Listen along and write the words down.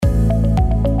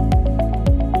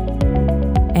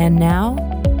And now,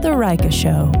 The Raika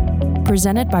Show,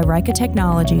 presented by Raika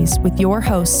Technologies with your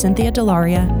hosts Cynthia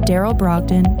Delaria, Daryl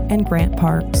Brogdon, and Grant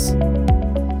Parks.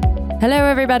 Hello,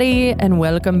 everybody, and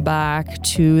welcome back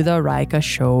to The Raika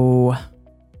Show.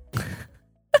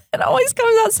 It always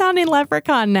comes out sounding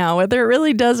leprechaun now. Whether it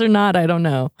really does or not, I don't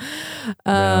know.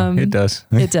 It does.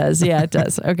 It does. Yeah, it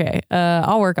does. Okay.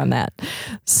 I'll work on that.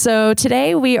 So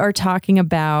today we are talking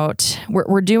about,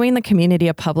 we're doing the community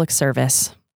a public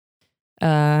service.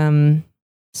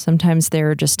 Sometimes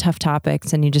they're just tough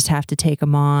topics and you just have to take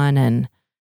them on. And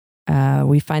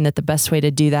we find that the best way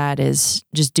to do that is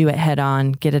just do it head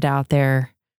on, get it out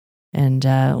there, and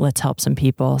let's help some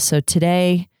people. So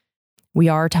today we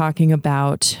are talking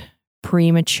about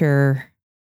premature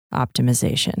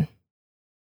optimization.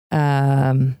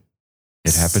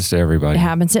 It happens to everybody. It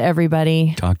happens to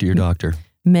everybody. Talk to your doctor.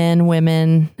 Men,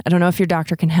 women. I don't know if your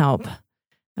doctor can help.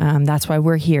 That's why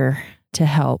we're here to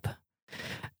help.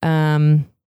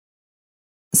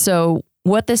 So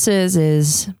what this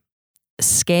is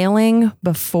scaling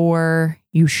before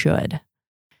you should.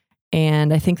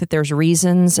 And I think that there's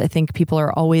reasons. I think people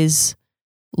are always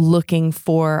looking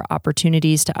for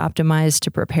opportunities to optimize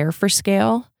to prepare for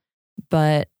scale.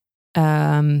 But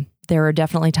there are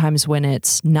definitely times when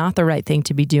it's not the right thing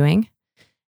to be doing.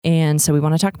 And so we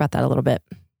want to talk about that a little bit.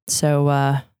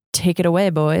 So take it away,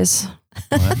 boys.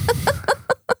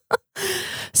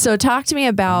 So talk to me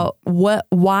about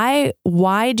why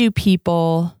do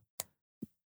people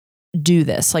do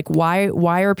this? Like why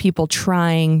are people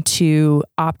trying to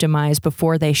optimize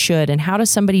before they should? And how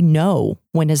does somebody know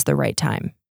when is the right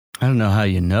time? I don't know how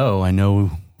you know. I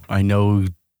know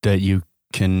that you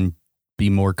can be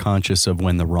more conscious of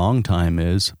when the wrong time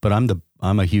is, but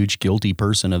I'm a huge guilty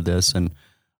person of this, and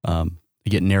I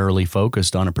get narrowly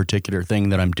focused on a particular thing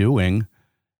that I'm doing,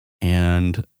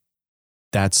 and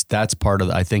that's part of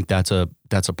I think that's a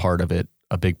part of it.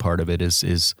 A big part of it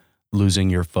is losing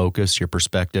your focus, your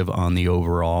perspective on the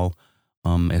overall.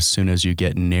 As soon as you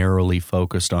get narrowly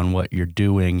focused on what you're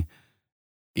doing,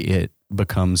 it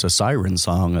becomes a siren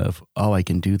song of, oh, I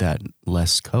can do that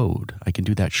less code. I can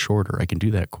do that shorter. I can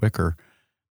do that quicker.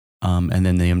 And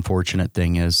then the unfortunate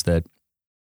thing is that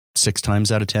 6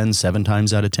 times out of 10, 7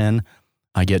 times out of 10,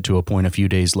 I get to a point a few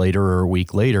days later or a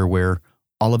week later where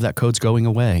all of that code's going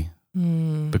away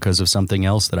because of something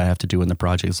else that I have to do in the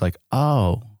project. It's like,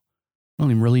 oh, I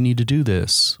don't even really need to do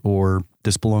this, or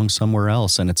this belongs somewhere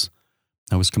else. And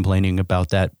I was complaining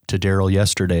about that to Daryl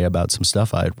yesterday about some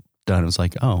stuff I'd done. It's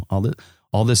like, oh,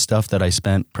 all this stuff that I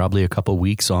spent probably a couple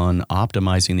weeks on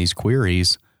optimizing these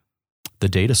queries, the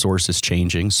data source is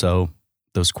changing, so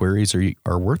those queries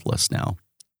are worthless now.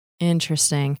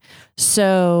 Interesting.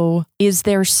 So is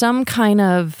there some kind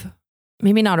of,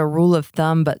 maybe not a rule of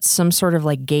thumb, but some sort of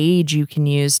like gauge you can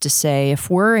use to say, if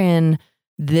we're in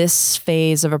this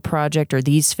phase of a project or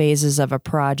these phases of a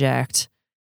project,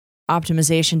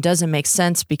 optimization doesn't make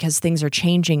sense because things are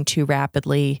changing too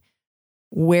rapidly,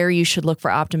 where you should look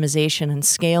for optimization and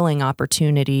scaling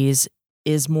opportunities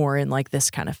is more in like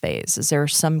this kind of phase? Is there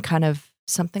some kind of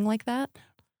something like that?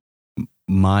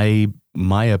 My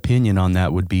opinion on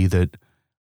that would be that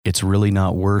it's really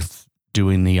not worth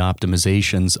doing the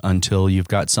optimizations until you've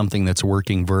got something that's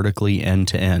working vertically end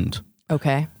to end.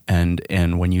 Okay. And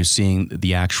when you're seeing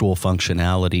the actual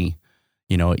functionality,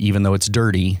 even though it's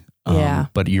dirty,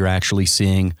 but you're actually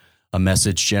seeing a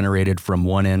message generated from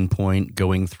one endpoint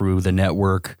going through the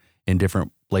network in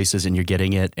different places, and you're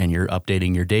getting it and you're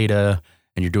updating your data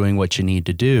and you're doing what you need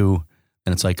to do.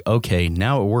 And it's like, okay,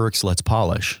 now it works. Let's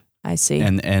polish. I see.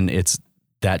 And it's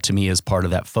that to me is part of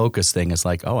that focus thing. It's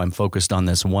like, oh, I'm focused on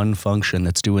this one function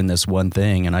that's doing this one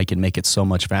thing and I can make it so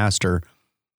much faster.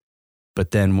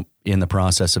 But then in the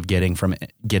process of getting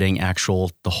the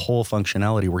whole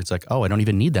functionality where it's like, oh, I don't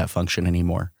even need that function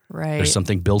anymore. Right. There's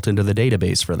something built into the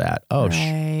database for that. Oh,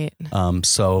 right.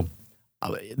 So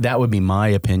that would be my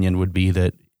opinion, would be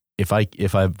that if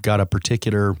I've got a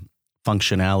particular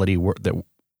functionality that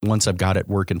once I've got it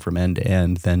working from end to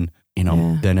end, then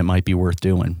it might be worth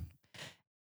doing.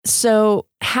 So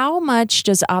how much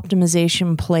does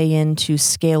optimization play into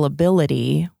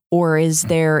scalability, or is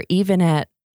there even at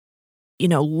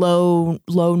low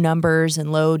numbers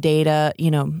and low data,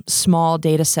 small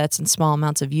data sets and small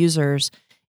amounts of users,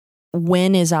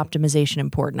 when is optimization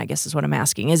important, I guess is what I'm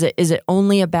asking. Is it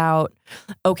only about,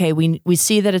 okay, we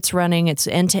see that it's running, it's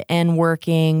end-to-end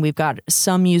working, we've got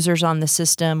some users on the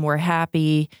system, we're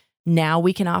happy, now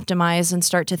we can optimize and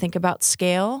start to think about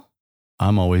scale?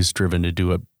 I'm always driven to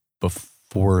do it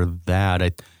before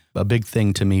that. A big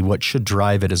thing to me, what should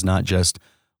drive it is not just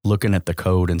looking at the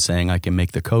code and saying I can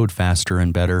make the code faster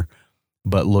and better,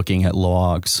 but looking at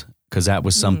logs because that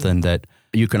was something that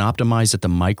you can optimize at the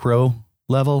micro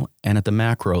level and at the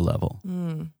macro level.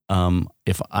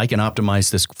 If I can optimize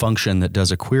this function that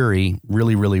does a query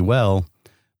really, really well,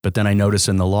 but then I notice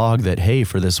in the log that, hey,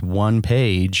 for this one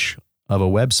page of a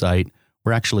website,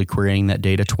 we're actually querying that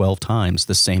data 12 times,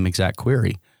 the same exact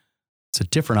query. It's a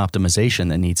different optimization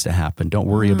that needs to happen. Don't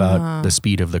worry about the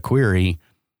speed of the query.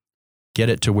 Get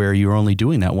it to where you're only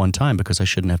doing that one time, because I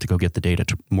shouldn't have to go get the data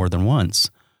more than once.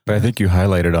 But I think you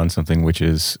highlighted on something, which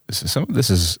is some of this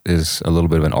is a little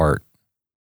bit of an art,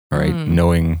 right?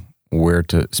 Knowing where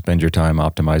to spend your time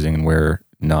optimizing and where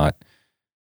not.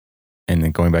 And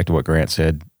then going back to what Grant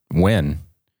said, when,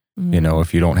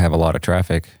 if you don't have a lot of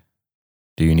traffic,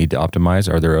 do you need to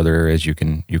optimize? Are there other areas you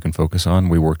can focus on?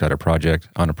 We worked on a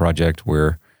project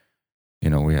where,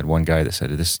 we had one guy that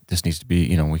said, this needs to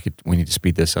be, we need to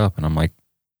speed this up. And I'm like,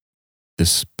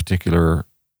 this particular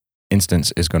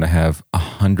instance is going to have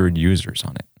 100 users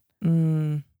on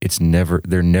it.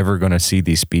 They're never going to see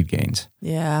these speed gains.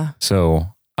 Yeah. So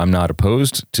I'm not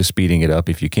opposed to speeding it up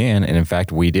if you can. And in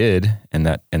fact, we did in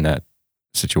that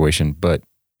situation, but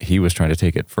he was trying to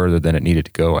take it further than it needed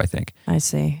to go, I think. I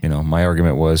see. My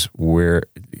argument was, where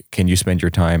can you spend your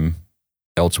time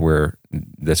elsewhere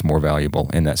that's more valuable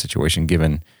in that situation,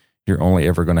 given you're only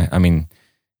ever going to,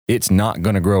 it's not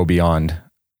going to grow beyond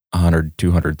 100,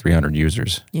 200, 300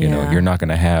 users. Yeah. You're not going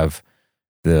to have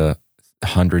the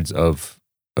hundreds of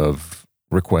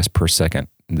requests per second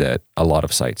that a lot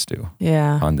of sites do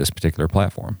on this particular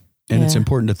platform. And it's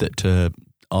important to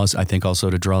also, I think, also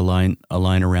to draw a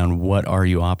line around what are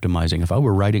you optimizing. If I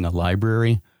were writing a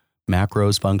library,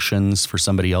 macros, functions for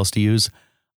somebody else to use,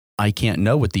 I can't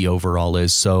know what the overall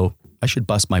is. So I should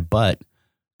bust my butt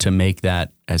to make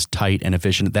that as tight and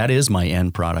efficient. That is my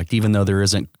end product, even though there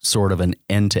isn't sort of an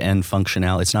end-to-end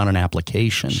functionality. It's not an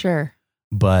application. Sure.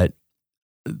 But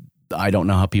I don't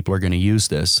know how people are going to use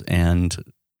this. And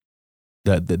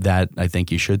that I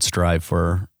think you should strive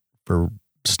for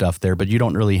stuff there, but you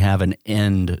don't really have an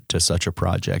end to such a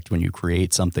project when you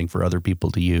create something for other people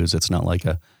to use. It's not like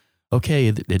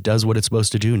it does what it's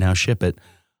supposed to do, now ship it.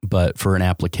 But for an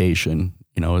application,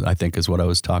 I think is what I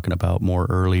was talking about more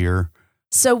earlier.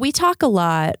 So we talk a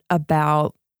lot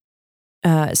about,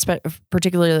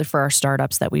 particularly for our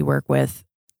startups that we work with,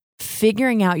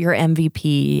 figuring out your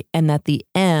MVP, and that the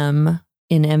M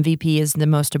in MVP is the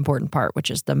most important part,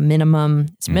 which is the minimum.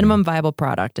 It's minimum viable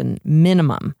product and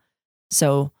minimum.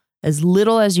 So as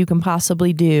little as you can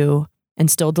possibly do and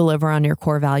still deliver on your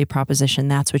core value proposition,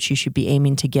 that's what you should be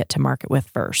aiming to get to market with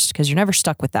first, because you're never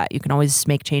stuck with that. You can always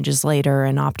make changes later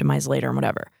and optimize later and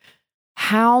whatever.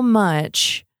 How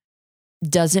much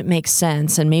does it make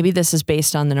sense? And maybe this is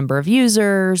based on the number of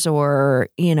users or,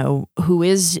 who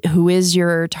is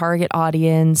your target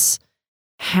audience?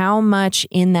 How much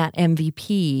in that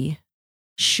MVP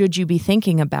should you be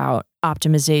thinking about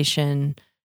optimization,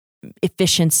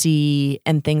 efficiency,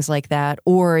 and things like that?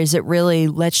 Or is it really,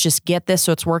 let's just get this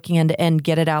so it's working end to end,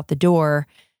 get it out the door,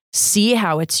 see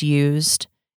how it's used,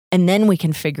 and then we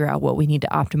can figure out what we need to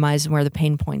optimize and where the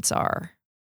pain points are?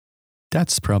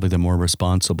 That's probably the more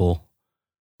responsible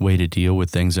way to deal with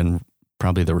things, and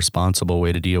probably the responsible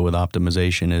way to deal with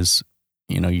optimization is,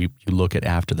 you look at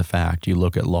after the fact, you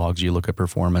look at logs, you look at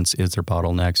performance. Is there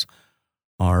bottlenecks?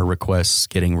 Are requests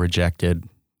getting rejected,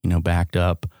 backed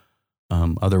up?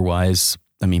 Otherwise,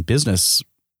 business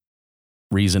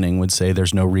reasoning would say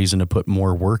there's no reason to put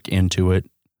more work into it.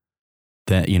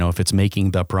 That, if it's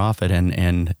making the profit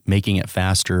and making it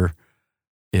faster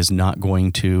is not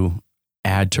going to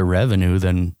add to revenue,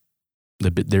 then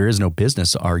there is no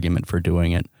business argument for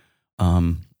doing it.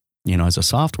 As a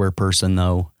software person,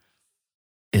 though,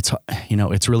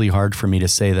 it's really hard for me to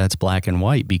say that's black and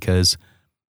white, because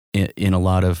in a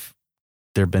lot of,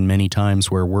 there have been many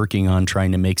times where working on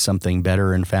trying to make something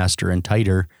better and faster and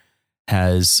tighter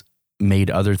has made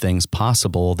other things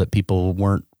possible that people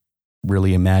weren't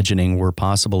really imagining were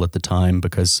possible at the time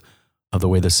because of the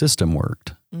way the system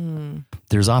worked.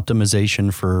 There's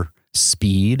optimization for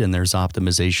speed and there's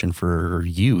optimization for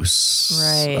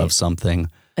use of something.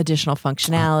 Additional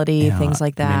functionality, things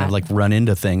like that. I've run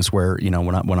into things where,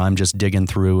 when I'm just digging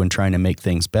through and trying to make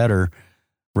things better,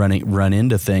 run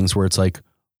into things where it's like,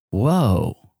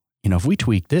 whoa, if we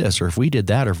tweak this or if we did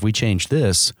that or if we changed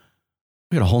this,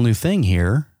 we got a whole new thing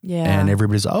here. Yeah. And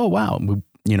everybody's, oh, wow. We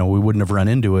wouldn't have run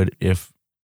into it if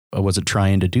I wasn't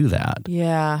trying to do that.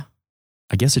 Yeah.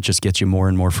 I guess it just gets you more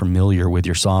and more familiar with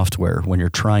your software. When you're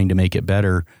trying to make it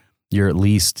better, you're at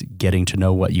least getting to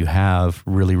know what you have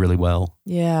really, really well.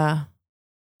 Yeah.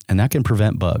 And that can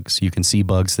prevent bugs. You can see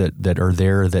bugs that are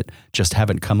there that just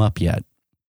haven't come up yet.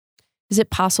 Is it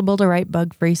possible to write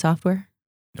bug-free software?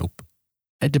 Nope.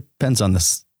 It depends on the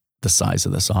size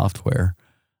of the software.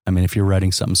 I mean, if you're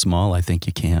writing something small, I think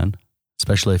you can,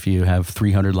 especially if you have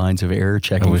 300 lines of error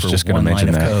checking for just one line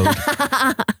of code.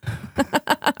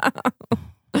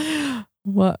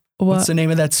 What's the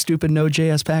name of that stupid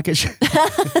Node.js package?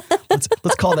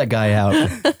 let's call that guy out.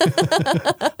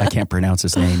 I can't pronounce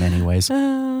his name anyways.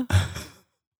 The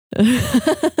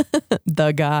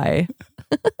guy.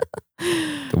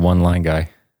 The one-line guy.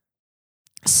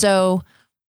 So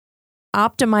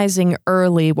optimizing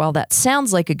early, while that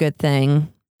sounds like a good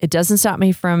thing, it doesn't stop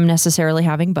me from necessarily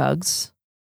having bugs,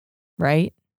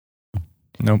 right?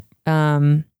 Nope.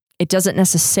 It doesn't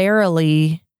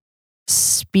necessarily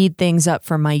speed things up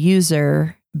for my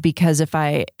user, because if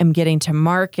I am getting to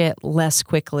market less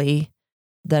quickly,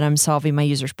 then I'm solving my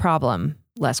user's problem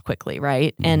less quickly,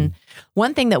 right? Mm-hmm. And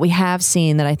one thing that we have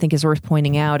seen that I think is worth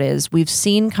pointing out is we've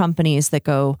seen companies that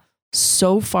go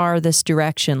so far this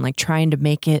direction, like trying to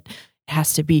make it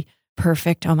has to be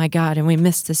perfect. Oh my God. And we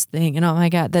missed this thing. And oh my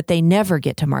God, that they never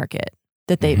get to market,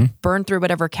 that they burn through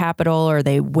whatever capital, or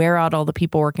they wear out all the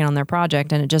people working on their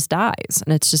project and it just dies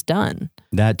and it's just done.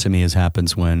 That to me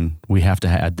happens when we have to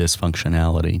add this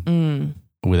functionality.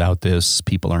 Without this,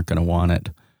 people aren't going to want it.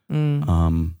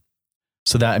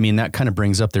 So that kind of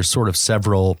brings up, there's sort of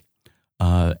several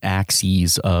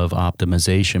axes of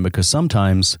optimization, because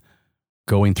sometimes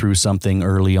going through something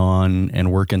early on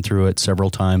and working through it several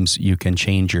times, you can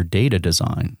change your data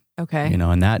design. Okay.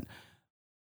 And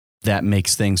that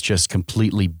makes things just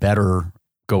completely better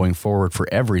going forward for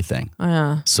everything.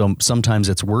 So sometimes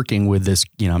it's working with this,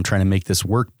 I'm trying to make this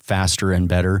work faster and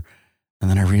better. And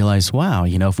then I realize, wow,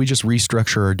 if we just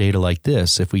restructure our data like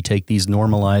this, if we take these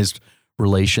normalized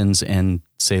relations and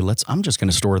say, I'm just going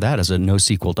to store that as a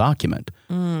NoSQL document.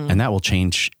 And that will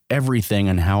change everything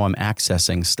and how I'm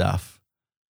accessing stuff.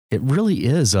 It really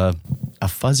is a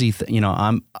fuzzy thing.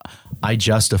 I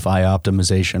justify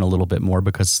optimization a little bit more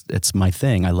because it's my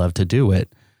thing. I love to do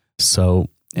it. So,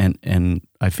 and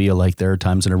I feel like there are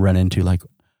times that I run into like,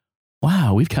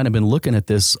 wow, we've kind of been looking at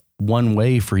this one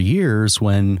way for years,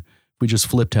 when we just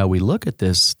flipped how we look at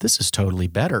this. This is totally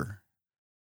better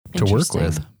to work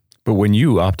with. But when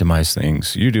you optimize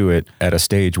things, you do it at a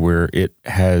stage where it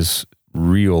has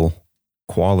real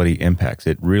quality impacts.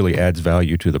 It really adds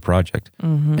value to the project.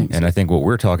 And I think what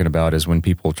we're talking about is when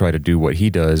people try to do what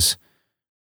he does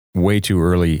way too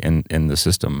early in the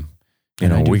system.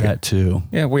 I do that too.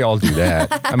 Yeah, we all do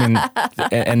that. I mean,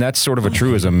 and that's sort of a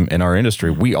truism in our industry.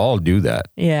 We all do that.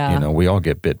 Yeah. We all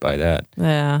get bit by that.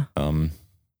 Yeah.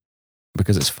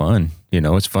 Because it's fun.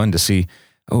 It's fun to see,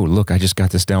 oh, look, I just got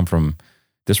this down from,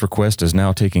 this request is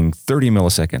now taking 30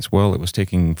 milliseconds. Well, it was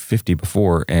taking 50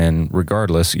 before, and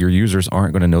regardless, your users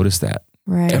aren't going to notice that.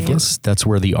 Right. I guess that's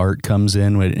where the art comes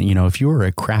in. If you were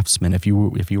a craftsman, if you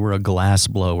were a glass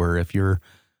blower, if you're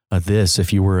a this,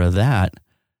 if you were a that,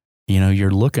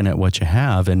 you're looking at what you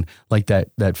have. And like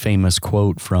that famous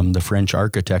quote from the French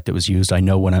architect that was used, I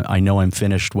know I'm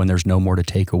finished when there's no more to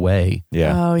take away.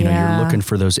 Yeah. Oh, yeah. You're looking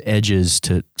for those edges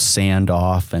to sand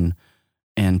off and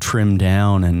trim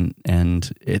down,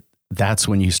 and that's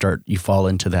when you fall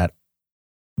into that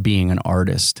being an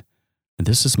artist. And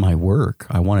this is my work.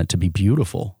 I want it to be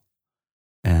beautiful.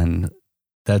 And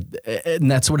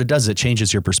that's what it does. It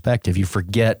changes your perspective. You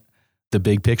forget the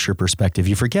big picture perspective.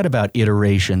 You forget about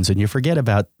iterations, and you forget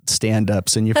about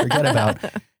stand-ups, and you forget about,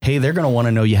 hey, they're going to want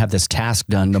to know you have this task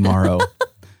done tomorrow,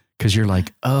 because you're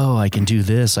like, oh, I can do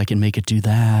this. I can make it do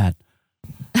that.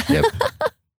 Yep.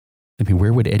 I mean,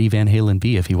 where would Eddie Van Halen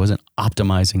be if he wasn't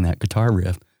optimizing that guitar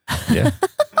riff? Yeah.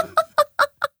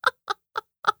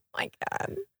 Oh my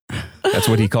God. That's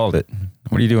what he called it.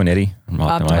 What are you doing, Eddie? I'm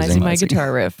optimizing my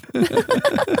guitar riff.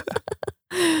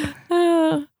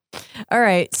 All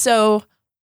right. So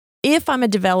if I'm a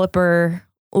developer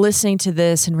listening to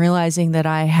this and realizing that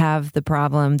I have the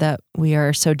problem that we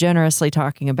are so generously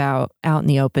talking about out in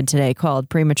the open today, called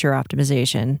premature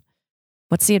optimization,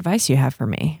 what's the advice you have for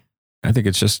me? I think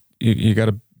it's just, you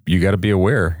gotta be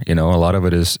aware. A lot of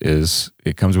it is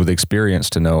it comes with experience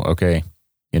to know, okay,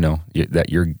 that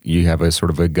you have a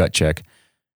sort of a gut check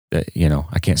that,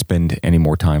 I can't spend any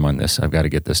more time on this. I've got to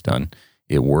get this done.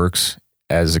 It works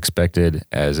as expected,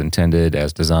 as intended,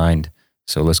 as designed.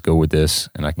 So let's go with this,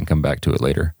 and I can come back to it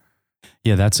later.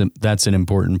 Yeah, that's an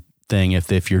important thing.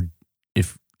 If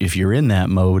you're in that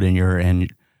mode and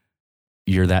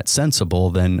you're that sensible,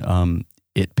 then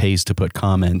it pays to put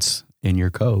comments in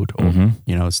your code, or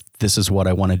this is what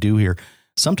I want to do here.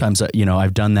 Sometimes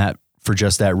I've done that for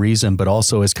just that reason, but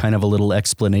also as kind of a little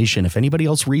explanation. If anybody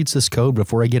else reads this code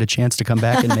before I get a chance to come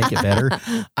back and make it better,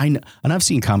 and I've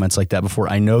seen comments like that before.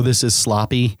 I know this is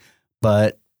sloppy,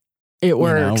 but It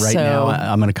works. Right now,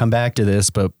 I'm going to come back to this,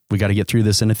 but we got to get through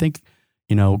this. And I think,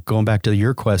 going back to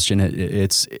your question,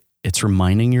 it's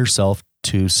reminding yourself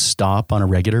to stop on a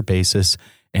regular basis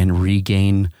and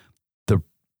regain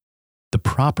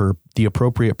the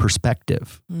appropriate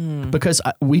perspective. Because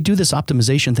we do this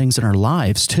optimization things in our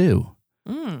lives too.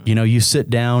 You sit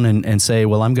down and say,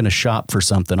 well, I'm going to shop for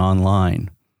something online.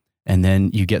 And then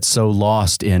you get so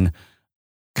lost in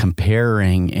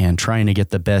comparing and trying to get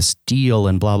the best deal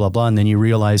and blah, blah, blah. And then you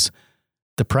realize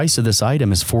the price of this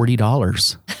item is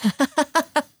 $40.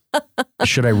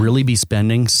 Should I really be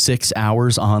spending 6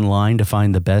 hours online to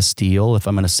find the best deal if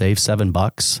I'm going to save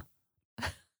 $7?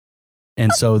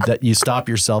 And so that you stop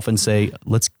yourself and say,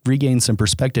 let's regain some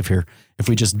perspective here. If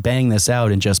we just bang this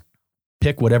out and just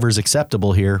pick whatever's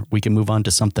acceptable here, we can move on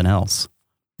to something else.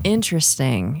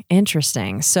 Interesting.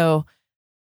 So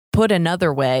put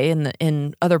another way,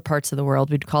 in other parts of the world,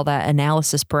 we'd call that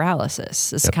analysis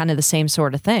paralysis. It's kind of the same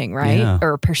sort of thing, right? Yeah.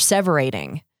 Or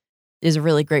perseverating is a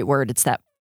really great word. It's that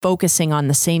focusing on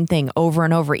the same thing over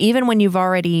and over, even when you've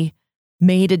already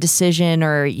made a decision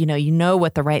or, you know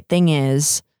what the right thing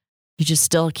is. You just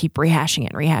still keep rehashing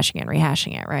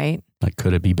it, right? Like,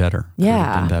 could it be better? Yeah. Could it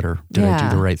have been better? Did I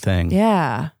do the right thing?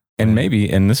 Yeah. And maybe,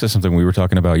 and this is something we were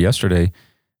talking about yesterday,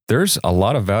 there's a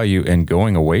lot of value in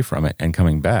going away from it and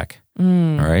coming back. All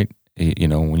right.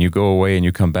 When you go away and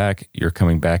you come back, you're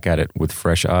coming back at it with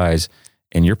fresh eyes,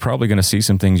 and you're probably going to see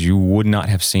some things you would not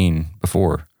have seen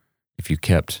before if you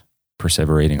kept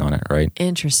perseverating on it. Right.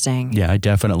 Interesting. Yeah. I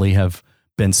definitely have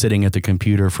been sitting at the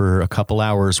computer for a couple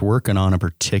hours working on a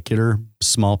particular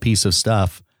small piece of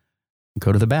stuff,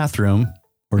 go to the bathroom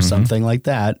or something like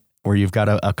that, where you've got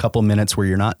a couple minutes where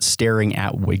you're not staring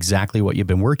at exactly what you've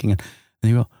been working on. And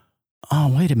you go,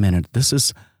 oh, wait a minute. This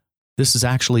is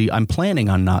actually, I'm planning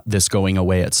on not this going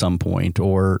away at some point,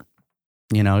 or,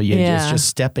 it's just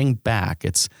stepping back.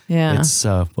 It's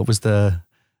what was the,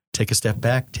 take a step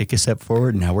back, take a step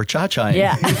forward. Now we're cha-chaing.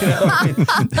 Yeah.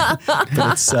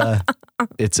 But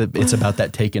it's about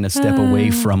that taking a step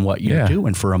away from what you're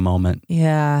doing for a moment.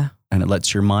 Yeah. And it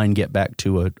lets your mind get back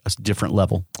to a different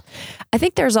level. I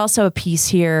think there's also a piece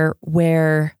here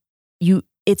where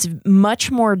it's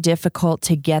much more difficult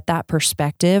to get that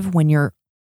perspective when you're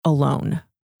alone.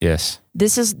 Yes.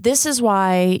 This is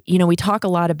why, we talk a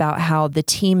lot about how the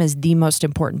team is the most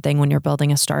important thing when you're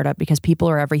building a startup, because people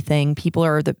are everything. People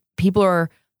are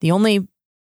the only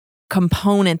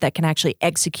component that can actually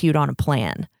execute on a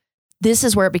plan. This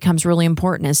is where it becomes really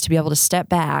important, is to be able to step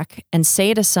back and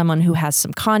say to someone who has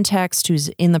some context, who's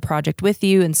in the project with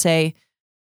you, and say,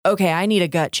 okay, I need a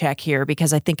gut check here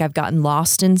because I think I've gotten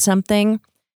lost in something.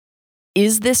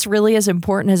 Is this really as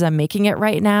important as I'm making it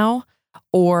right now?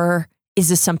 Or is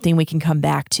this something we can come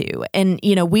back to? And,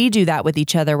 we do that with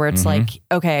each other where it's like,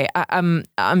 okay, I've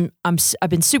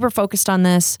been super focused on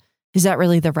this. Is that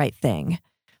really the right thing?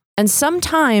 And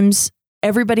sometimes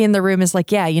everybody in the room is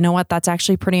like, yeah, you know what? That's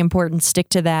actually pretty important. Stick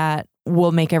to that.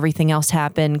 We'll make everything else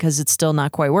happen because it's still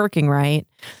not quite working right.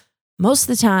 Most of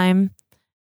the time,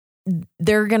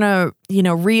 they're going to,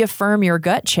 reaffirm your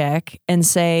gut check and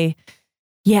say,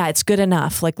 yeah, it's good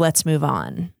enough. Like, let's move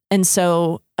on. And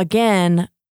so again,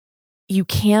 you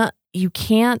can't,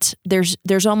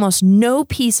 there's almost no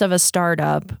piece of a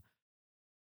startup,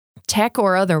 tech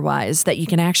or otherwise, that you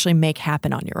can actually make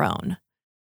happen on your own,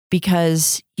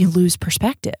 because you lose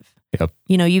perspective. Yep.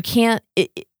 You can't,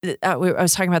 I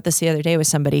was talking about this the other day with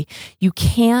somebody. You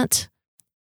can't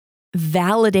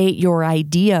validate your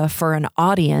idea for an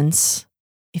audience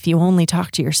if you only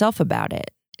talk to yourself about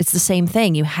it. It's the same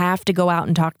thing. You have to go out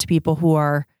and talk to people who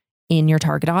are in your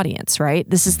target audience, right?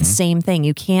 This is the same thing.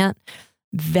 You can't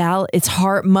it's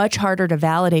much harder to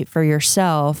validate for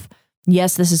yourself.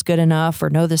 Yes, this is good enough, or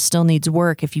no, this still needs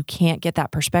work, if you can't get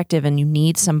that perspective, and you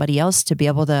need somebody else to be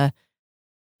able to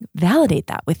validate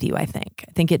that with you. I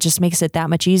think it just makes it that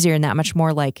much easier and that much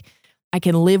more like, I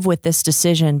can live with this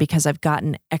decision because I've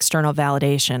gotten external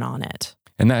validation on it.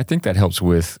 And I think that helps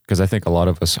because I think a lot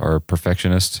of us are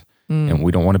perfectionists. And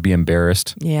we don't want to be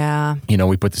embarrassed. Yeah.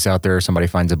 We put this out there, somebody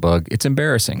finds a bug. It's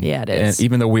embarrassing. Yeah, it is. And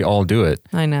even though we all do it.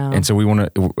 I know. And so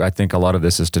I think a lot of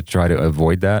this is to try to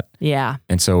avoid that. Yeah.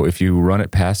 And so if you run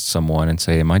it past someone and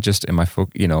say,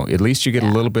 at least you get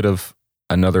a little bit of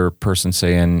another person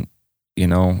saying,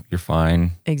 you're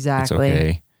fine. Exactly. It's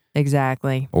okay.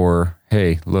 Exactly. Or,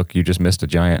 hey, look, you just missed a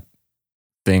giant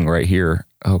thing right here.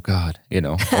 Oh God,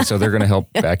 and so they're going to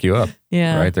help back you up.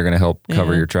 Yeah. Right. They're going to help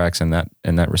cover your tracks in that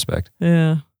respect.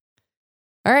 Yeah.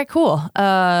 All right, cool.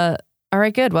 All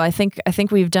right, good. Well, I think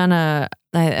we've done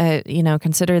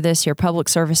consider this your public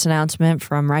service announcement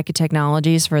from Raika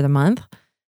Technologies for the month.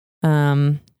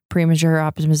 premature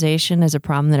optimization is a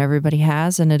problem that everybody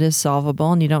has, and it is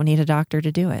solvable, and you don't need a doctor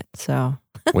to do it. So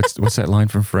what's that line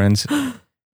from Friends?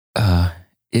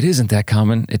 It isn't that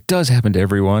common. It does happen to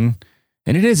everyone,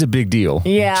 and it is a big deal.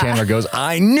 Yeah. Chandler goes,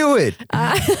 I knew it.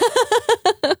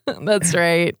 That's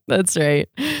right. That's right.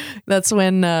 That's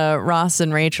when Ross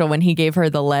and Rachel, when he gave her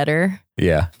the letter.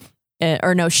 Yeah.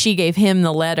 Or no, she gave him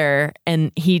the letter,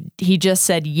 and he just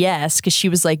said yes, because she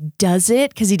was like, does it?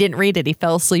 Because he didn't read it. He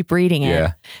fell asleep reading it.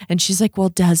 Yeah. And she's like, well,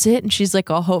 does it? And she's like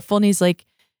all hopeful, and he's like,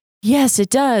 yes, it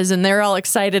does. And they're all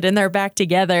excited, and they're back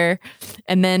together.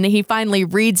 And then he finally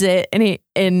reads it,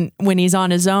 and when he's on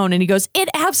his own, and he goes, it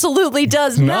absolutely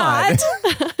does not.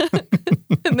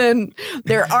 And then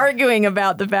they're arguing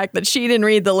about the fact that she didn't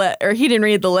read the letter, or he didn't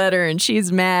read the letter, and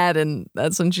she's mad. And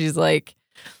that's when she's like,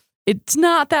 it's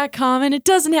not that common. It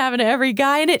doesn't happen to every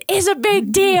guy, and it is a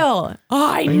big deal.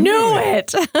 Oh, I knew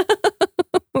it.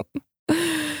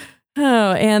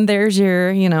 Oh, and there's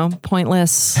your,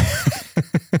 pointless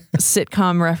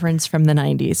sitcom reference from the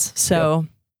 90s. So,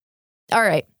 All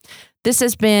right. This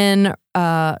has been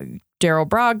Daryl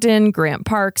Brogdon, Grant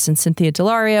Parks, and Cynthia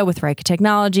Delaria with Raika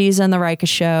Technologies and The Raika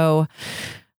Show.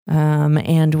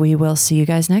 And we will see you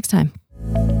guys next time.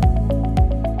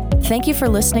 Thank you for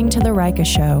listening to The Raika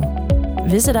Show.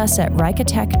 Visit us at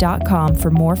raikatech.com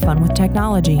for more fun with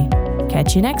technology.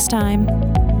 Catch you next time.